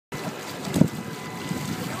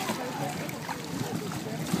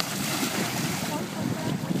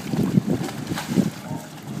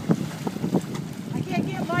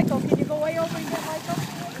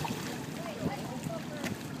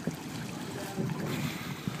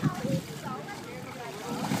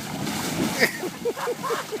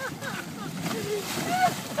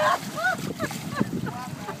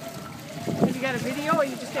Have you got a video or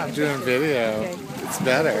you just taking I'm doing pictures? video. Okay. It's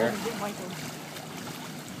better.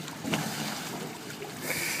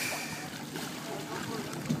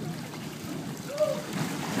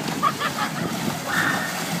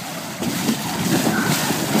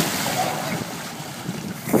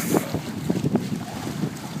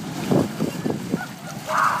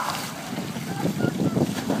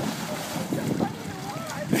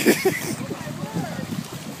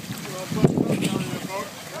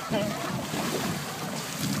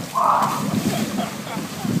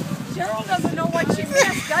 Cheryl doesn't know what she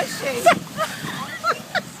missed, does she?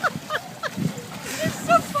 It's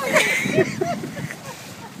so funny.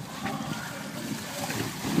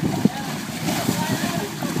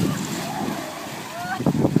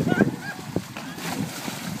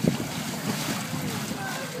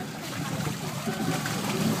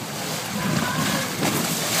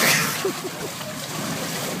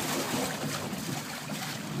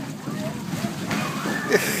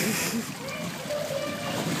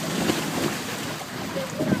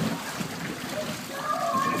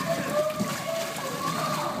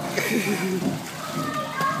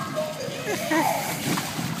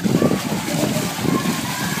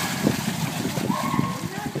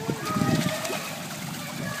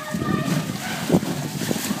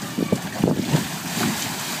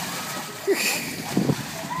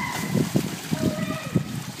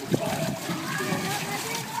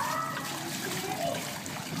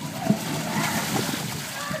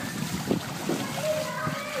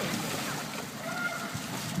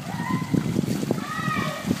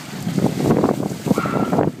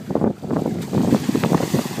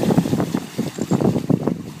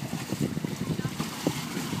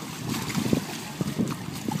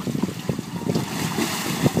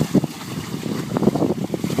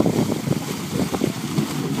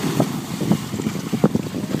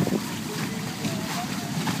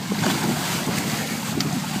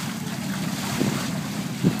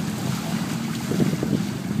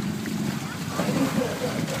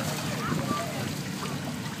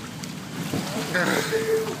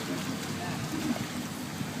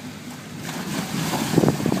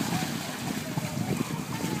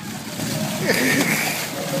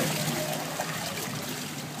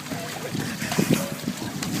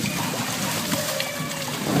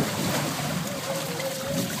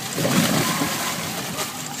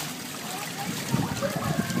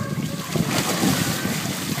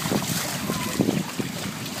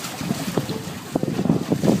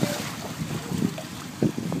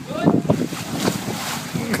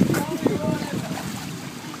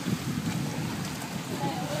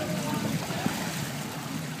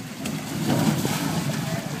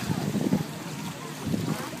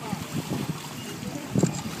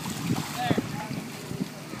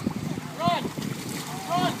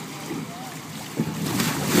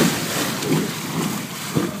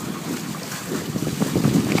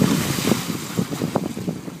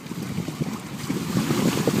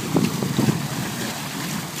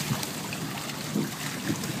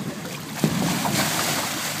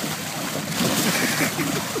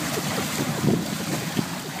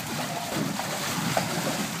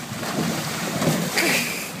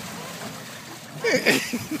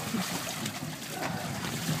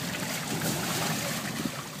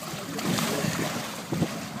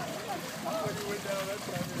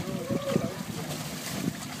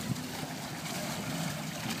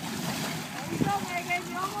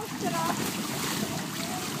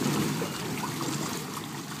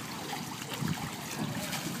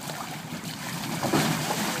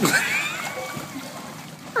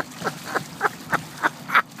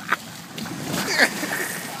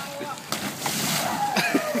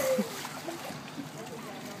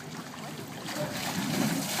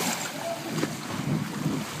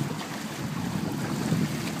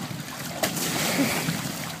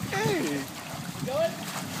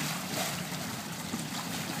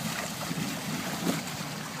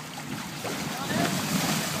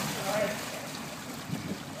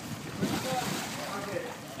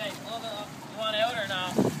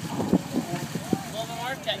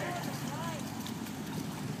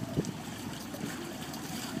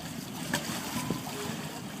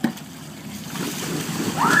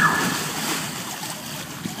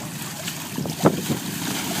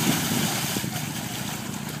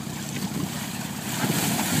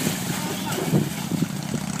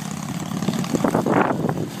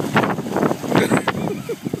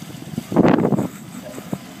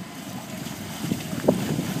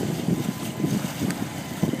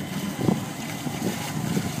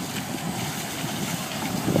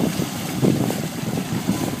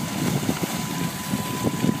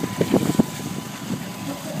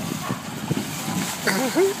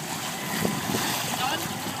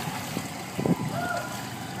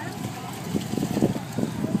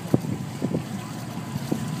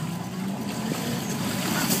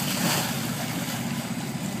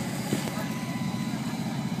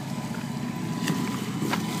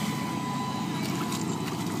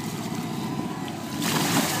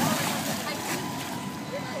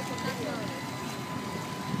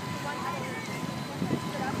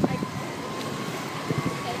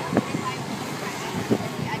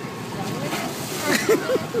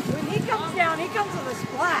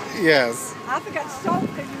 Yes. Arthur got soaked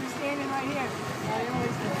because you were standing right here. I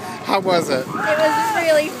always do that. How was it? It was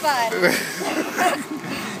really fun.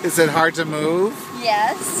 Is it hard to move?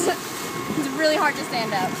 Yes. It's really hard to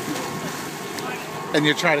stand up. And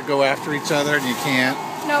you try to go after each other and you can't?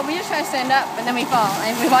 No, we just try to stand up, and then we fall,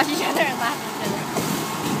 and we watch each other and laugh at each other.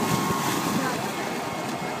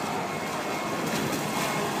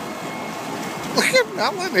 Look at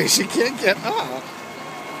Melanie, she can't get up.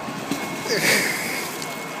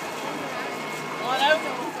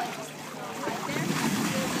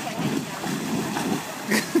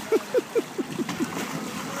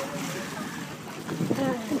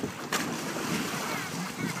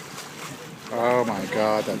 Oh my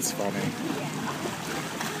God, that's funny.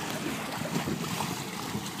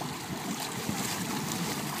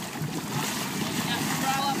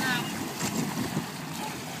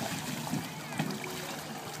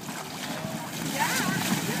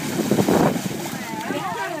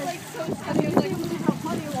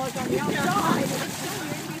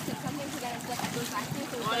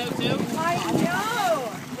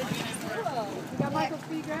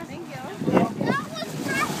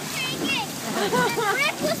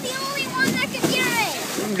 Rick was the only one that could hear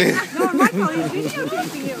it. No, Michael, he's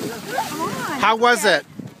videotaping you. Come on. How was it?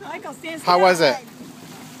 Michael, stand How was it?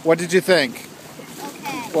 What did you think?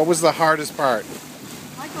 Okay. What was the hardest part?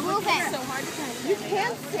 Michael, Move it. so hard to stand. You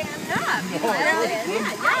can't stand up. You really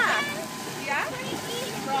can't. Yeah.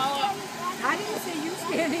 I didn't see you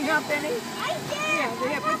standing up any. I did.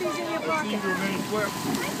 Yeah, put these in your pocket.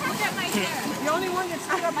 Look at my hair. The only one that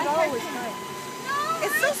stood up at all was mine.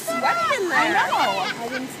 It's so sweaty in there. I know. I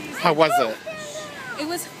didn't see you. How was it? It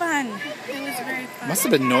was fun. It was very fun. Must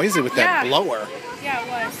have been noisy with that Yeah. blower. Yeah, it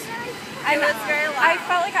was. It was very loud. I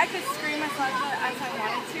felt like I could scream as loud as I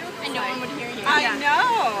wanted to. And no one would hear you. I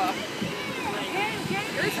know.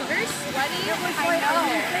 It was very sweaty. It was I like, know.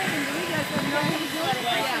 you guys didn't know who was doing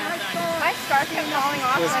it. Yeah. My scarf kept falling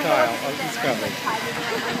off. Where's and I Kyle? felt Oh, he's like coming. it tied it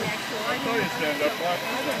around my neck.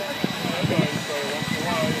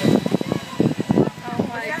 Oh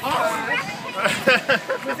my God.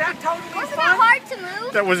 Was that totally Wasn't it fun? hard to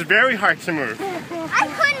move? That was very hard to move. I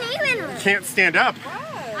couldn't even move. Can't stand up.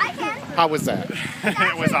 I can. How was that?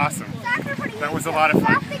 It was awesome. That's pretty That was a lot of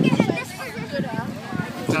fun. You have to get in this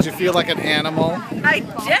position. Did you feel like an animal? I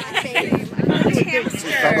did.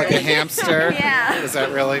 Felt like a hamster? Yeah. Was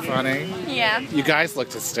that really funny? Yeah. You guys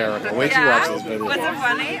looked hysterical. Wait till you watch this video. Was it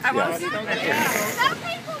funny? I want to see the video. Some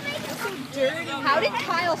people make it so dirty. How did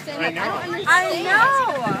Kyle stand up? I don't understand. I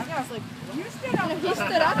know. He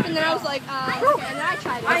stood up and then I was like, okay, and then I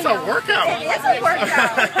tried it. That's a workout. It is a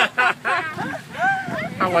workout.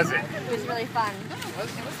 How was it? It was really fun.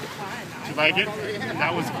 Did you like it?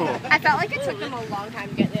 That was cool. I felt like it took them a long time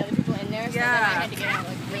to get the other people in there, so then I had to get out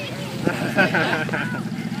like really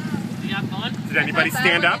early. Did anybody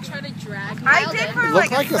stand up? I did for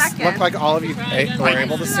Looked like a second. looked like all of you were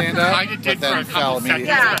able to stand up, I did but for a then couple fell seconds. immediately.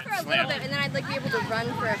 Yeah. For a little bit, and then I'd like be able to run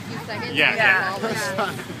for a few seconds. Yeah. And then fall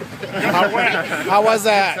How was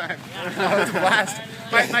that? That was a blast.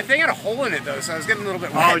 My thing had a hole in it though, so I was getting a little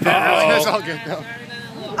bit wet. Oh, did it really? It was all good though.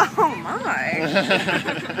 Oh my.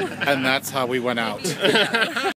 And that's how we went out.